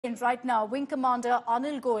And right now, Wing Commander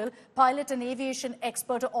Anil Goyal, pilot and aviation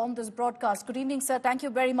expert on this broadcast. Good evening, sir. Thank you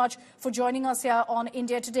very much for joining us here on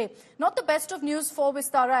India Today. Not the best of news for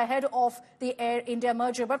Vistara ahead of the Air India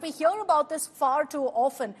merger, but we hear about this far too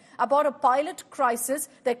often, about a pilot crisis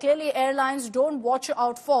that clearly airlines don't watch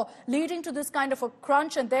out for, leading to this kind of a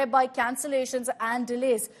crunch and thereby cancellations and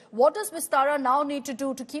delays. What does Vistara now need to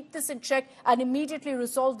do to keep this in check and immediately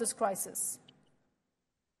resolve this crisis?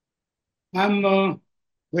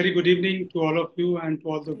 Very good evening to all of you and to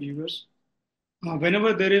all the viewers.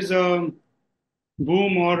 Whenever there is a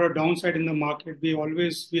boom or a downside in the market, we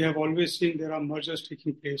have always seen there are mergers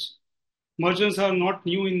taking place. Mergers are not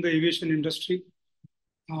new in the aviation industry.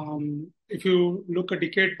 If you look a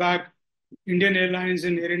decade back, Indian Airlines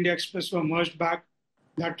and Air India Express were merged back.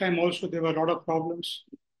 That time also there were a lot of problems.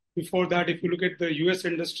 Before that, if you look at the US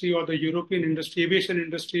industry or the European industry, aviation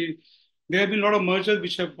industry, there have been a lot of mergers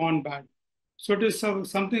which have gone bad. So it is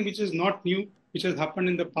something which is not new, which has happened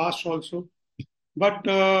in the past also. But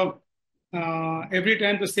every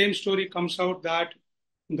time the same story comes out that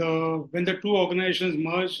when the two organizations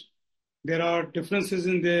merge, there are differences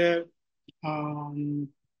in their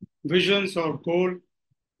visions or goal.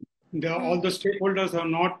 All the stakeholders are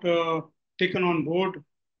not taken on board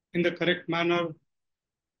in the correct manner,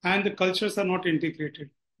 and the cultures are not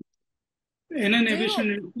integrated. In an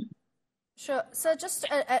aviation. Sure. So just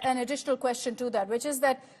an additional question to that, which is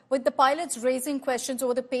that with the pilots raising questions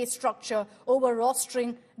over the pay structure, over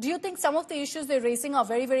rostering, do you think some of the issues they're raising are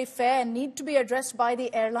very, very fair and need to be addressed by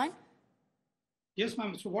the airline? Yes,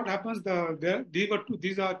 ma'am. So what happens,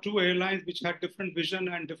 these are two airlines which had different vision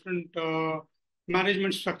and different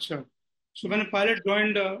management structure. So when a pilot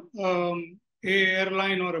joined A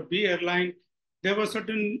airline or a B airline, there were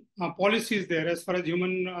certain policies there as far as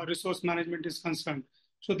human resource management is concerned.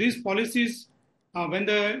 So these policies,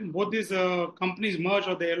 when both these companies merge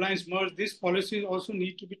or the airlines merge, these policies also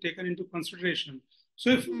need to be taken into consideration.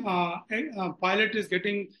 So if a pilot is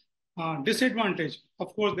getting disadvantage,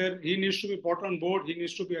 of course, he needs to be brought on board, he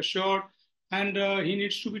needs to be assured, and he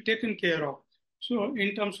needs to be taken care of. So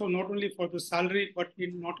in terms of not only for the salary, but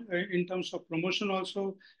in terms of promotion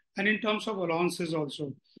also, and in terms of allowances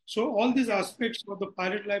also. So all these aspects of the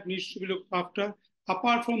pilot life needs to be looked after.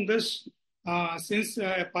 Apart from this, since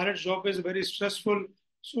a pilot's job is very stressful,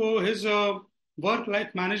 so his work-life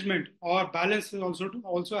management or balance is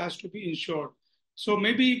also has to be ensured. So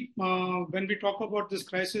maybe when we talk about this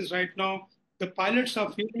crisis right now, the pilots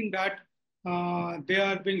are feeling that they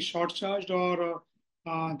are being short-charged or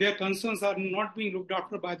their concerns are not being looked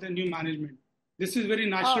after by the new management. This is very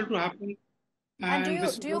natural to happen. And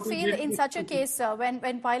do you feel in such a case,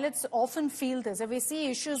 when pilots often feel this, if we see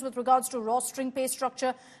issues with regards to rostering, pay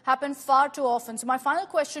structure happen far too often. So my final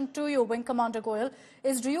question to you, Wing Commander Goyal,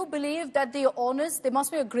 is do you believe that there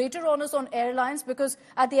must be a greater onus on airlines? Because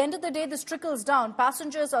at the end of the day, this trickles down.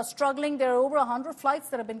 Passengers are struggling. There are over 100 flights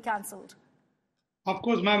that have been cancelled. Of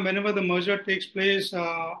course, ma'am, whenever the merger takes place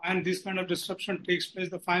and this kind of disruption takes place,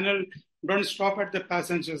 the final don't stop at the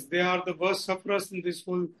passengers. They are the worst sufferers in this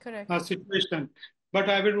whole situation. But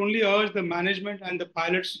I will only urge the management and the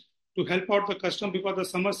pilots to help out the customer because the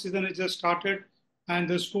summer season has just started and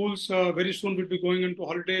the schools very soon will be going into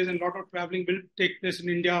holidays and a lot of traveling will take place in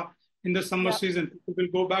India in the summer season. People will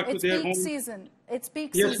go back to their homes. It's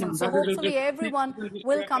peak season. So hopefully everyone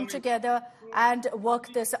will come together and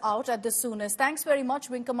work this out at the soonest. Thanks very much,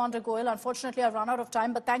 Wing Commander Goyal. Unfortunately, I've run out of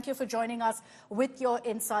time, but thank you for joining us with your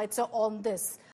insights on this.